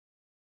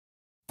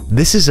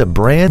This is a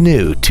brand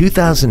new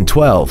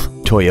 2012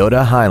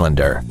 Toyota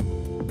Highlander.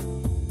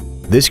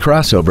 This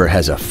crossover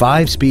has a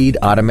 5-speed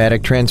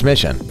automatic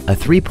transmission, a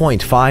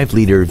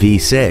 3.5-liter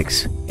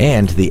V6,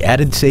 and the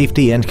added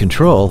safety and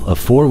control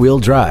of 4-wheel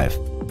drive.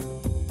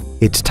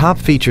 Its top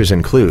features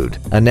include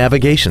a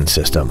navigation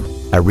system,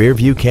 a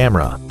rear-view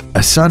camera, a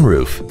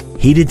sunroof,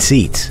 heated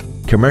seats,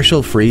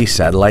 commercial-free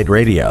satellite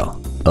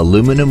radio,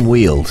 aluminum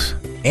wheels,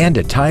 and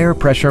a tire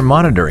pressure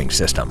monitoring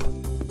system.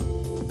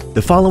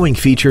 The following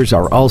features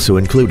are also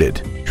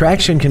included: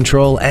 traction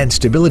control and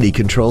stability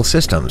control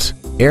systems,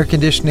 air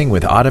conditioning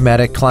with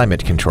automatic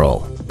climate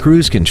control,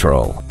 cruise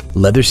control,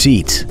 leather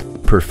seats,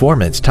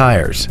 performance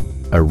tires,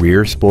 a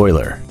rear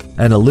spoiler,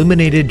 an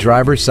illuminated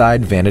driver's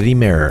side vanity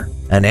mirror,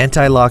 an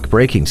anti-lock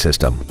braking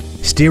system,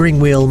 steering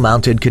wheel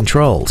mounted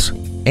controls,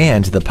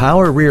 and the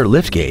power rear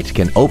liftgate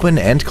can open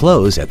and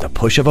close at the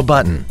push of a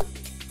button.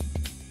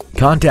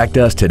 Contact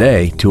us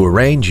today to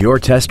arrange your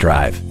test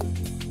drive.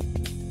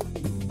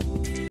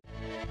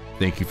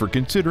 Thank you for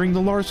considering the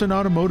Larson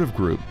Automotive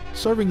Group,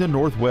 serving the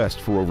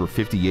Northwest for over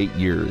 58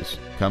 years.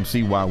 Come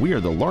see why we are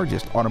the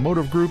largest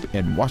automotive group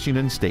in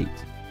Washington State.